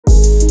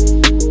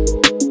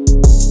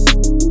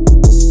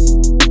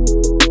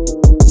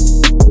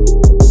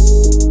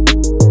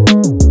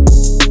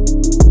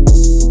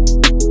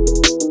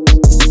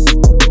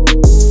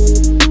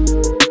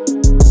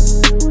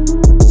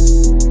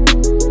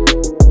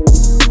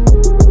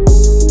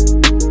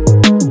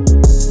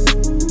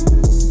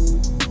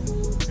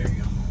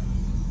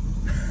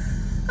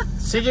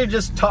CJ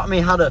just taught me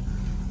how to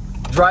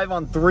drive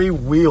on 3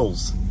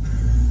 wheels.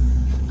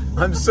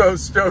 I'm so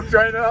stoked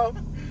right now.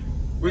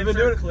 We've been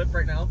doing a clip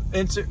right now.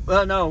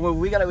 No,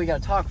 we gotta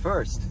talk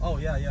first. Oh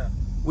yeah.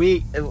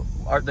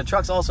 The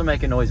truck's also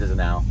making noises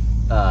now,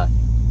 but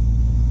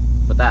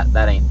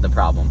that ain't the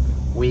problem.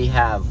 We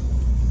have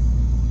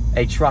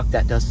a truck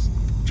that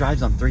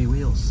drives on 3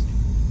 wheels.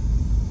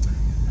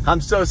 I'm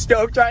so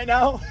stoked right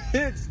now.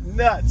 It's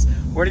nuts.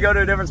 We're gonna go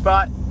to a different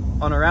spot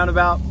on a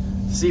roundabout,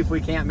 see if we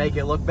can't make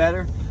it look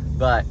better.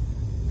 But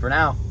for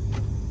now,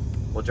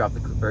 we'll drop the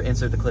clip, or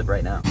insert the clip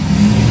right now.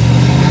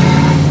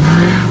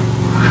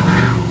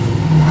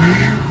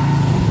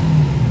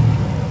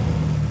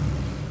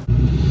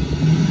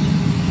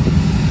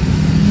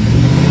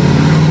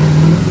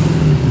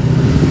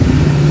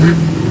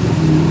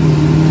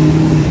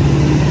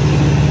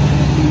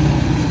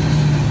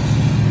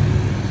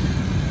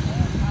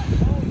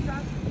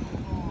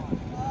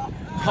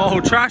 Oh,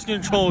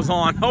 traction control's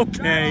on.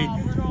 Okay.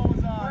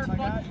 We're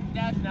fucking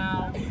dead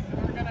now.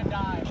 We're gonna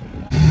die.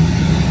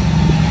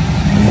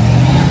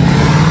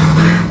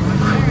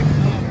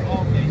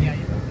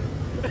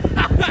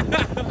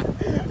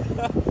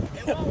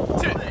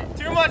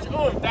 Too much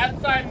oomph. That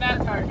side and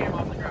that tire came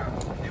off the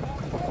ground.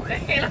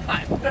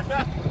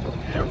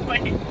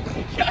 Wait.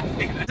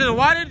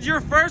 Why did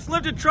your first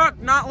lifted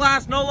truck not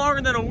last no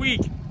longer than a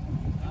week?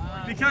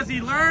 Because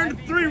he learned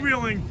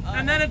 3-wheeling,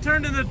 and then it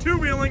turned into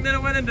 2-wheeling, then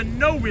it went into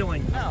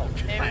no-wheeling. No,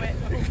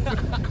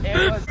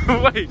 it was.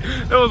 Wait,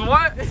 it was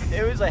what?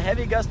 It was a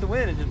heavy gust of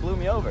wind. It just blew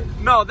me over.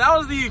 No, that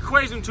was the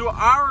equation to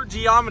our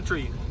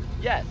geometry.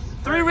 Yes.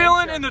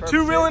 3-wheeling into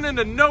 2-wheeling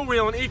into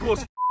no-wheeling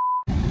equals.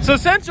 So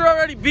since you're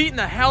already beating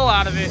the hell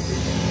out of it,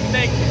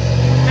 thank you.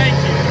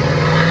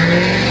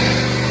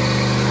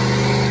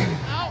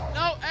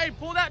 No, hey,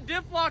 pull that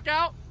diff lock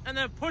out and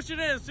then push it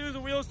in as soon as the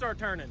wheels start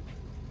turning.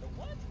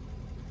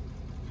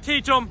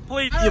 Teach them,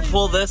 please. You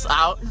pull this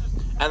out,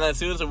 and then as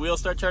soon as the wheels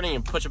start turning, you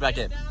push it back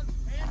in.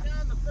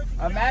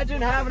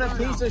 Imagine having a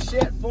piece of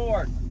shit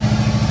Ford.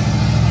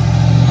 I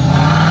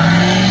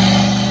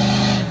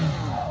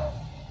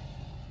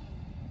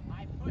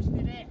pushed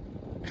it in.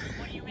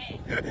 What do you mean?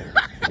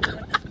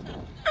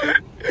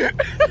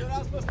 You're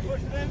not supposed to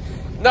push it in?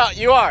 No,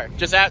 you are.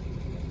 Just at.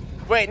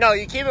 Wait, no,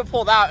 you keep it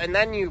pulled out, and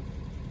then you.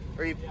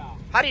 Yeah.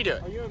 How do you do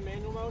it? Are you in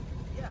manual mode?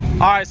 Yeah.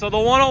 All right, so the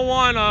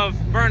 101 of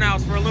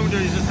burnouts for aluminum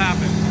duties just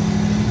happened.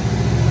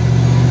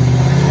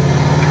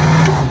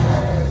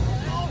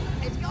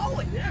 It's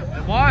going.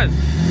 It was.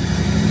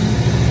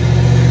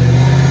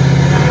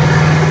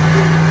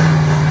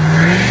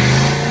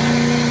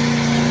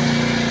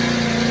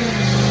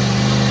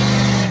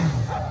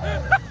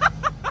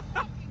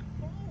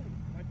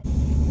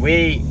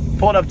 We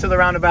pulled up to the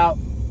roundabout.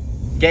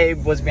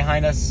 Gabe was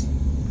behind us.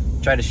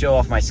 Tried to show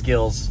off my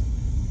skills.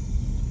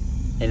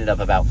 Ended up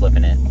about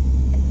flipping it.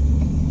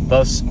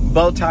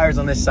 Both tires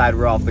on this side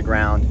were off the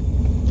ground.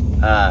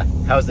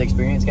 How was the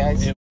experience,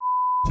 guys?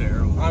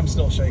 Terrible. I'm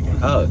still shaking.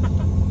 Oh,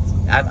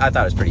 I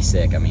thought it was pretty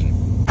sick. I mean,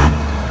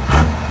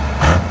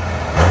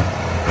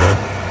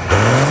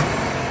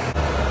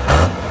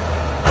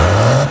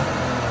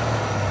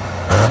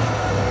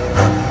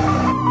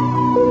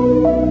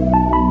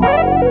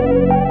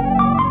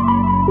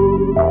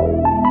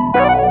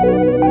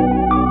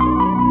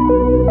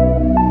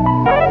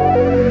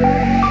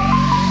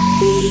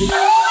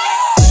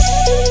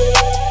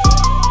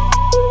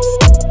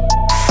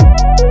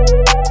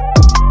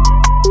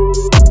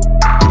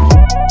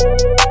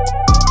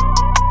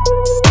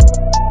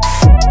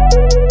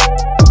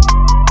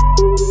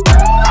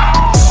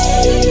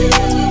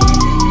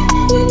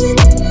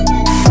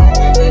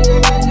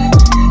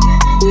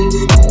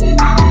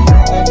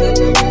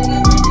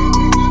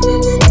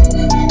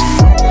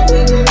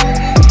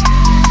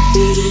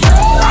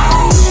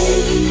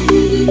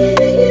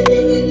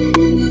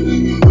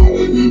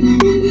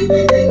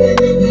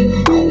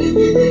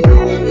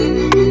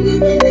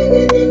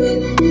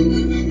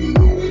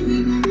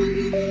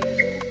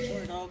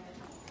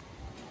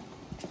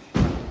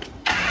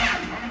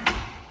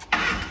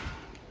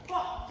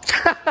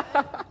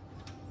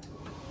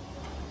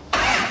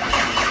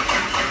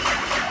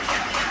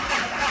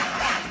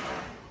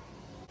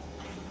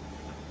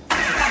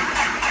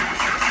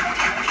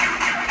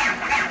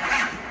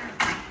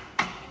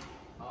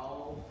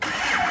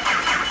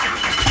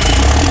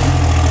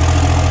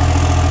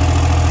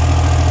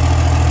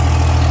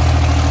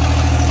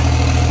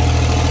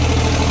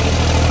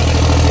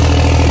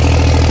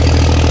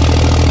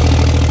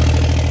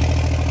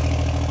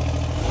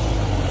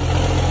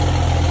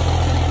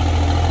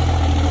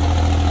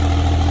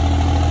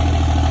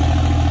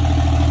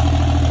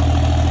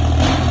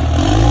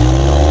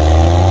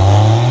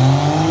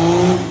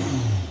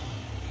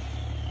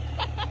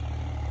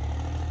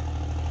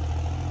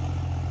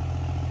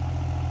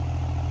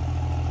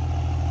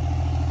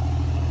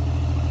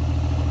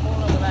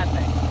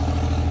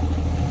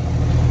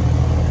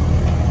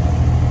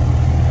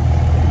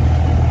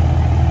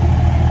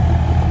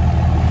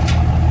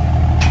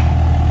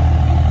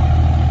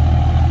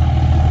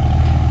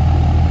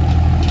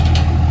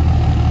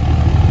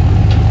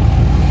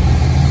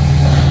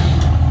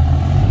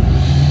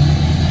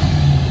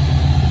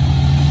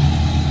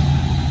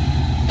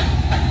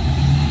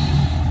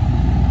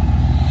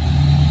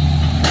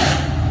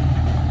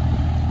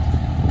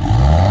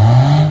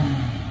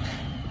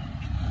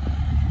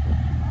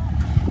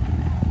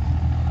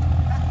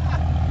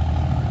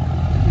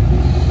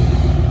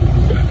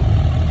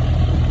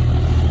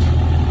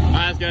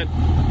 good.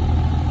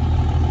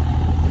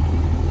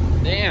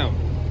 Damn.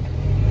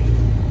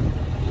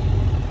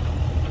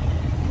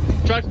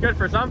 Truck's good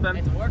for something.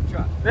 It's a work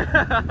truck.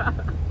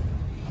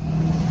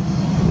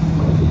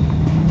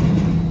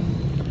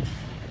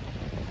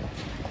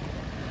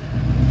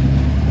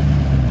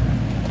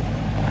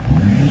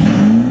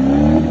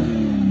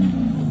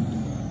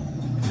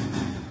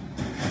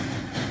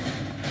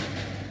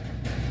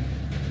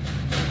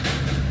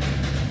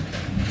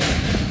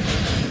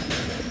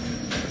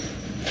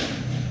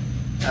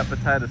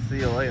 Appetite to see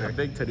you later. A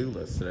big to-do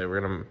list today.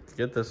 We're gonna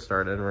get this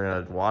started. We're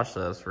gonna wash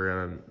this.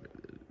 We're gonna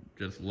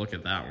just look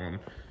at that one.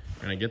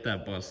 We're gonna get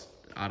that bus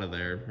out of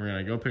there. We're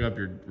gonna go pick up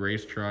your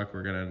race truck.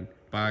 We're gonna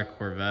buy a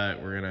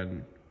Corvette. We're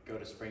gonna Go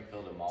to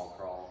Springfield and mall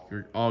crawl.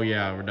 oh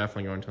yeah, we're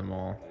definitely going to the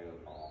mall. Gotta go to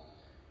the mall.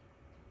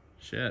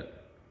 Shit.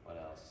 What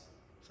else?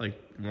 It's like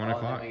 1 Oh, and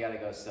o'clock. then we gotta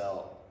go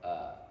sell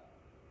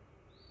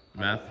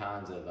Meth. 100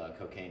 pounds of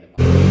cocaine.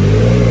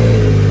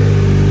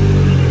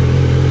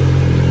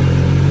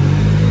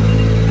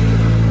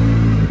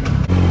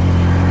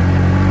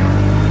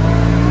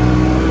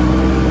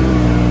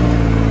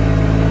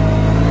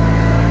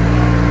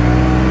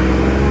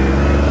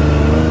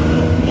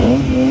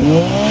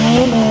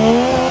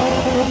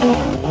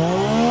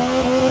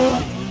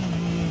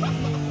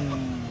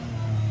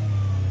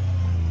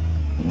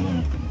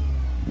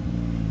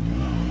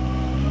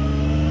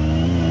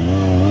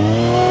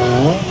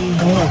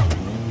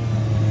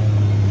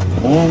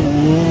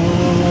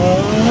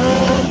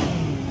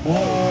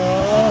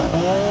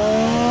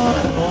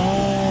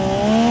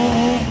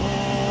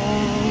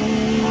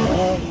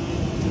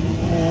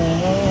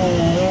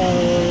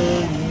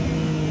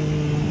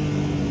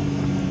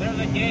 There's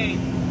a gate.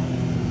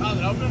 Oh, is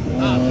it open?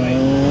 Oh, sweet.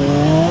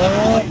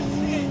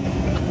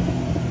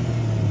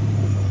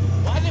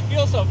 Why does it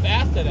feel so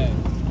fast today?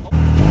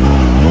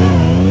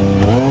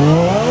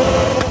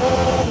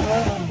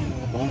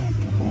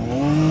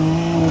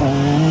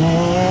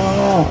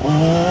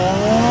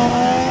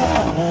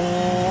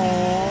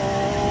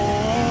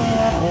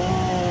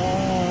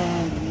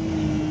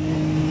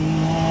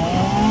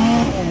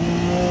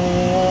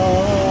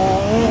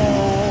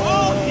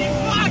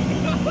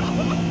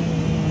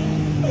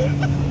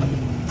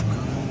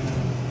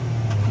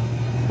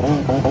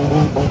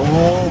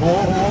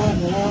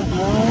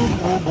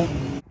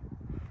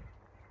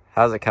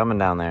 How's it coming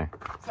down there?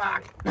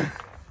 Fuck.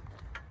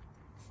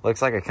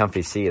 Looks like a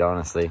comfy seat,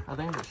 honestly. I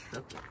think I just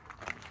stripped it.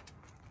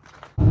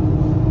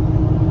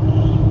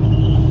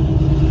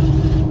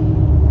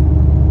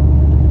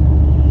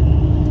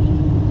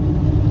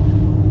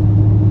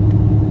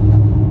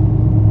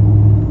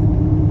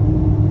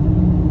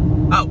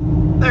 Oh,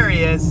 there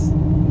he is.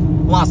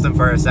 Lost him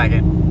for a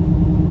second.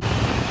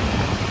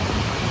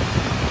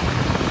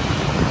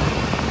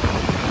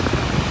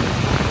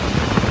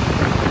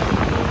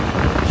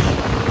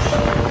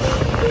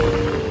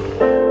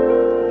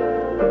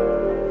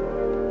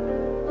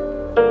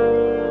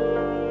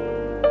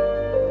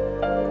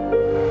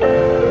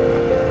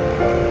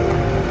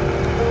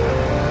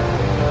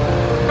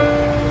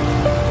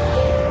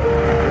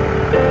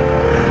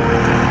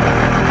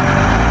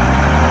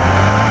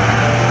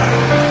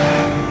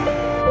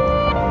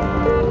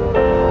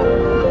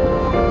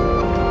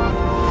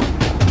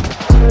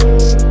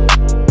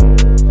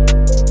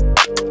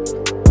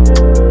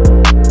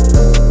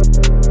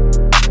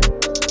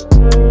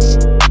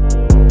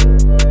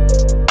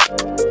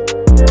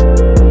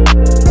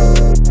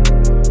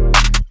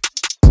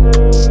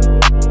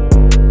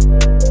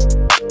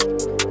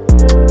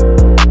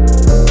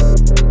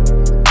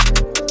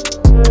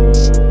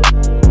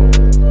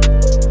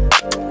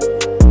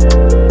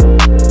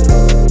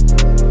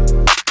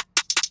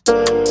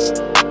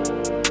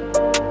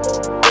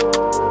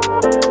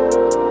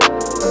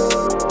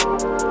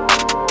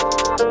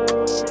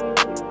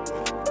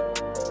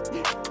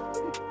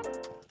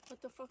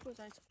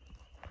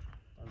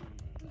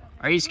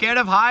 Are you scared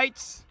of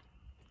heights?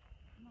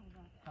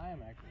 I am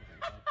actually.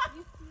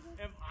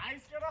 Am I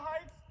scared of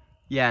heights?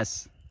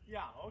 Yes.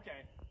 Yeah, okay.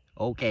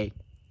 Okay.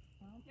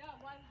 Yeah,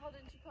 why the hell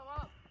didn't you come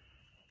up?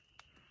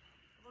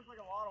 It looks like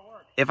a lot of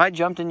work. If I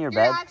jumped in your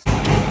bed.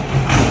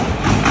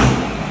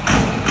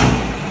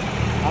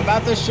 I'm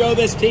about to show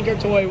this Tinker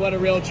Toy what a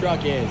real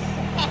truck is.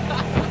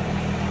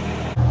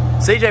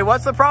 CJ,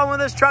 what's the problem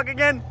with this truck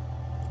again?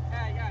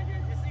 Yeah,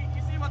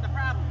 you see what the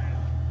problem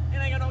is. It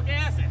ain't got no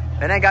gas in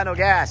it. It ain't got no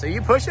gas. Are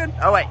you pushing?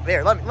 Oh wait,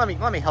 here, let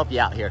me help you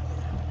out here.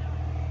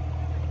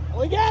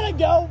 We gotta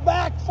go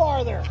back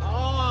farther.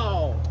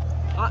 Oh.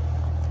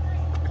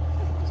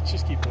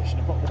 Just keep pushing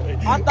it away.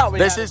 I thought we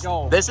This had is to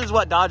go. this is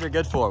what Dodge are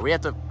good for. We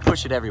have to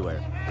push it everywhere.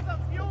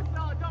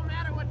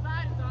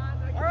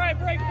 All right,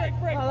 break.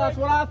 Oh, that's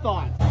what I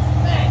thought.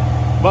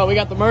 But we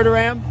got the Murder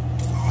Ram.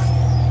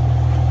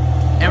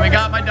 And we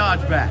got my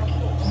Dodge back.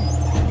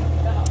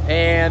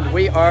 And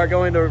we are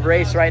going to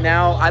race right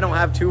now. I don't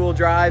have two-wheel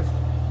drive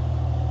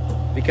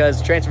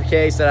because transfer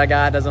case that I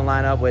got doesn't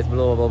line up with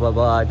blah, blah, blah,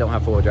 blah. I don't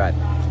have four-wheel drive.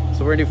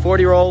 So we're gonna do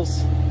 40 rolls.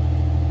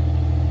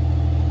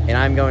 And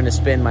I'm going to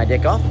spin my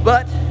dick off,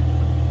 but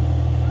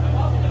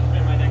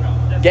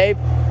Gabe,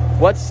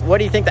 what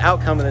do you think the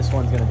outcome of this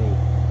one's gonna be?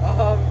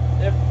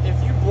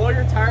 If you blow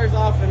your tires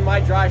off and my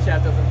drive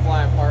shaft doesn't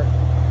fly apart,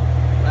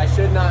 I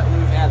should not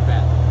lose as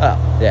bad.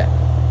 Oh, yeah.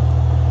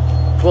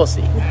 We'll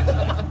see.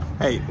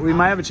 Hey, we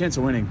might have a chance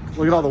of winning.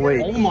 Look at all the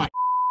weight. Oh my.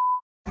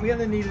 I'm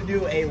gonna need to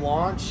do a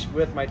launch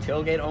with my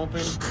tailgate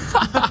open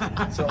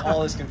so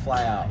all this can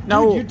fly out.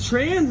 No, Dude, your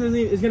trans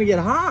is gonna get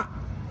hot.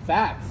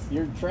 Facts.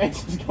 Your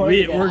trans is going to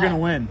get we're hot. gonna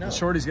win. No.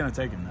 Shorty's gonna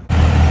take him.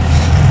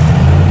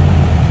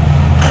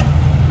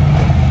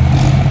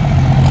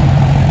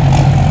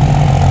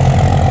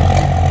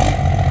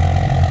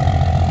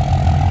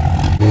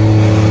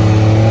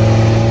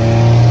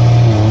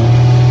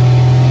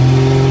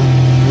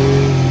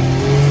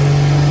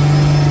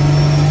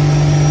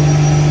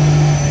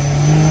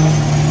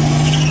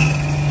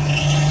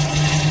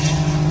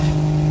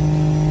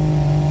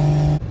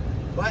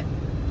 What?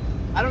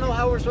 I don't know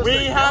how we're supposed to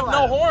We yell have at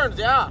no him. horns,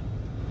 yeah.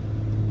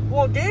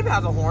 Well, Gabe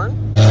has a horn.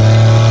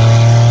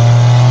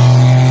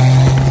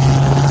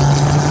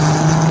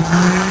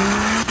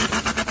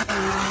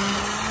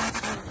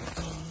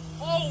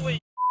 Holy.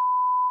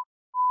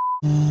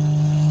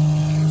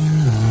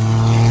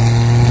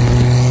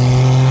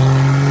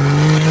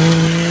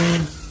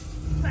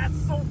 That's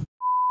so.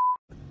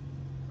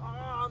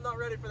 Oh, I'm not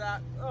ready for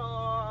that.